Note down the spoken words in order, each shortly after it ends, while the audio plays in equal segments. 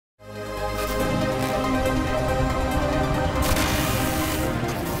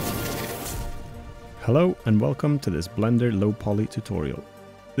Hello and welcome to this Blender LowPoly tutorial.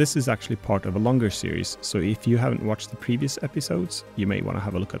 This is actually part of a longer series, so if you haven't watched the previous episodes, you may want to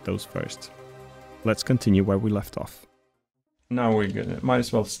have a look at those first. Let's continue where we left off. Now might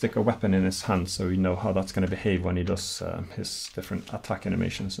as well stick a weapon in his hand so we know how that's going to behave when he does his different attack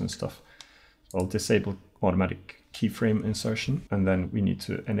animations and stuff. So I'll disable automatic keyframe insertion, and then we need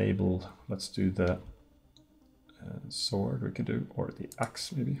to enable, let's do the sword we could do, or the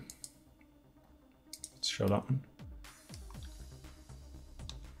axe maybe. Let's show that one.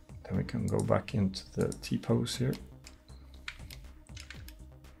 Then we can go back into the T-pose here.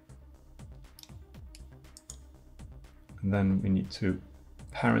 And then we need to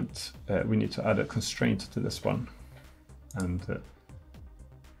parent, we need to add a constraint to this one. And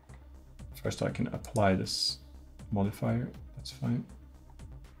first I can apply this modifier, that's fine.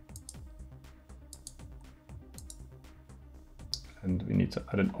 And we need to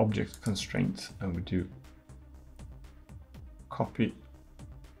add an object constraint, and we do copy,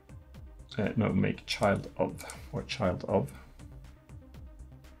 make child of, or child of.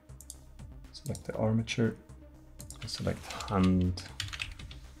 Select the armature, and select hand.r,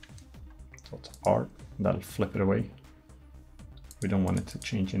 that'll flip it away. We don't want it to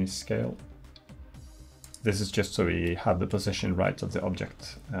change any scale. This is just so we have the position right of the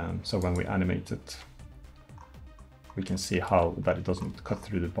object, so when we animate it, we can see how that it doesn't cut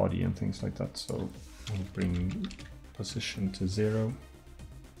through the body and things like that. So we'll bring position to 0.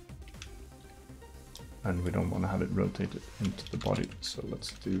 And we don't want to have it rotated into the body. So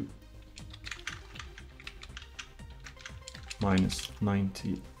let's do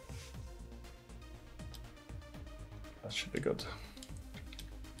 -90. That should be good.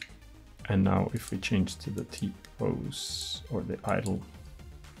 And now if we change to the T-pose or the idle,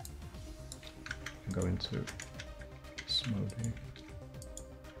 and go into mode here.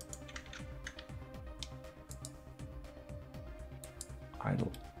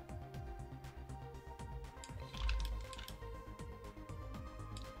 Idle.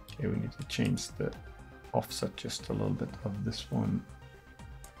 Okay, we need to change the offset just a little bit of this one.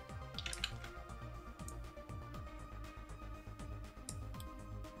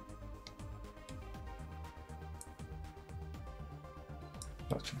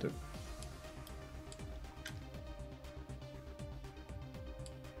 That should do.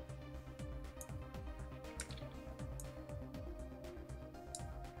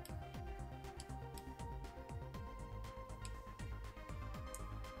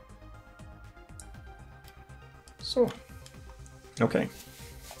 So, okay.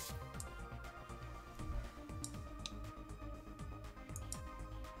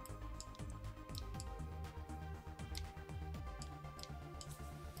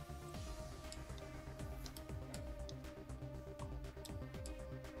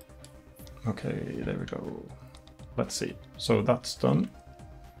 Okay, there we go. Let's see. So that's done.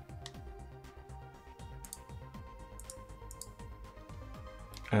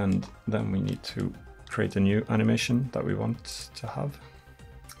 And then we need to create a new animation that we want to have.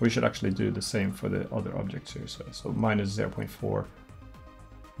 We should actually do the same for the other objects here. So -0.4,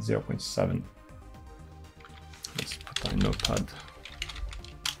 0.7. Let's put that in Notepad.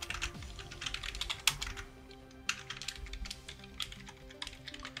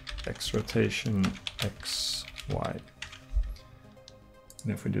 X rotation, X, Y.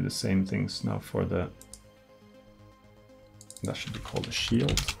 And if we do the same things now for the, that should be called a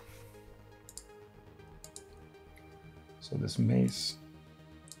shield. So this maze,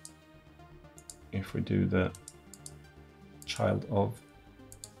 if we do the child of,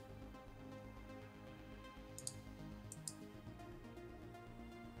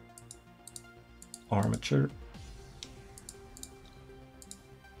 armature,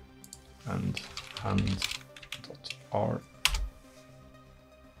 and hand.r,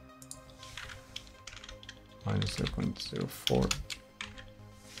 -0.04,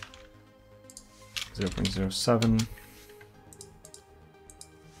 0.07,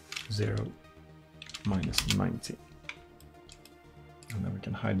 0, -90. And then we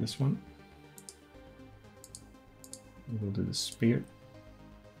can hide this one. We'll do the spear.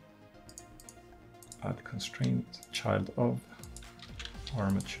 Add constraint, child of,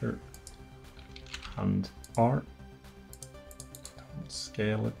 armature, hand R. Don't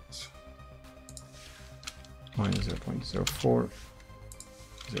scale it. -0.04,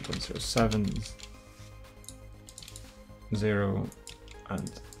 0.07, 0,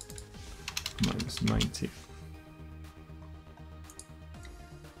 and -90.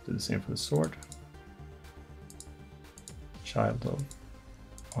 Do the same for the sword. Child of,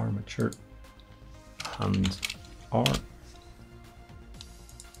 armature, hand R,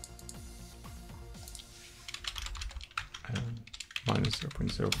 minus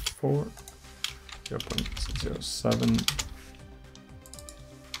 0.04, 0.07,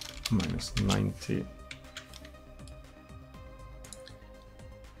 minus 90.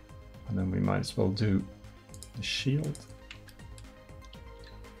 And then we might as well do the shield.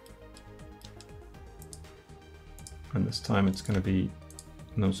 And this time it's going to be,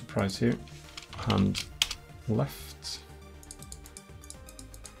 no surprise here, hand left.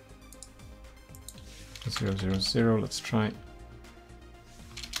 0, 0, 0, let's try.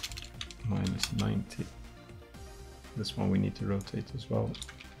 Minus 90. This one we need to rotate as well.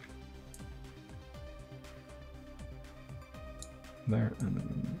 There, and then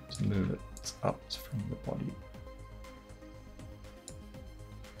we need to move it out from the body.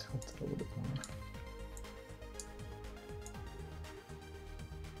 Tilt it a little bit more.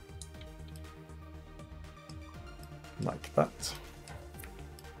 Like that.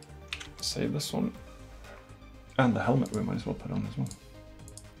 Save this one. And the helmet we might as well put on as well.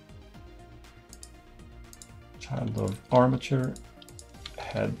 Child of armature,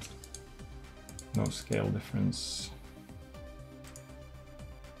 head, no scale difference.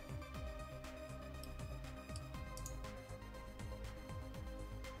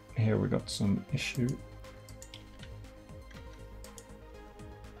 Here we got some issue.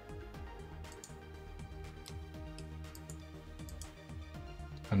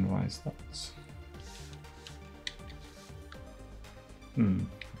 And why is that? The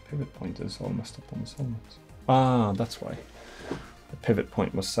pivot point is all messed up on this helmet. Ah, that's why. The pivot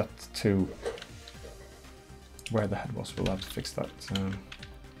point was set to where the head was. We'll have to fix that. And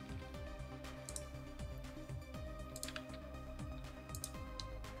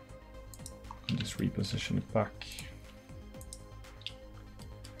just reposition it back.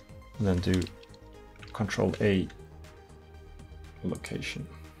 And then do Control A location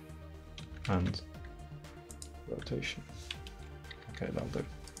and rotation. Okay, that'll do.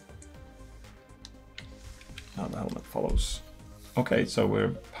 Now the helmet follows. Okay, so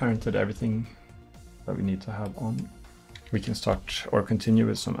we've parented everything that we need to have on. We can start or continue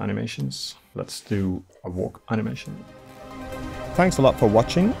with some animations. Let's do a walk animation. Thanks a lot for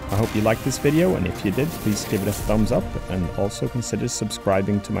watching. I hope you liked this video, and if you did, please give it a thumbs up and also consider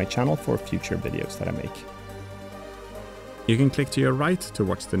subscribing to my channel for future videos that I make. You can click to your right to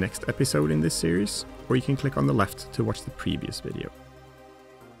watch the next episode in this series, or you can click on the left to watch the previous video.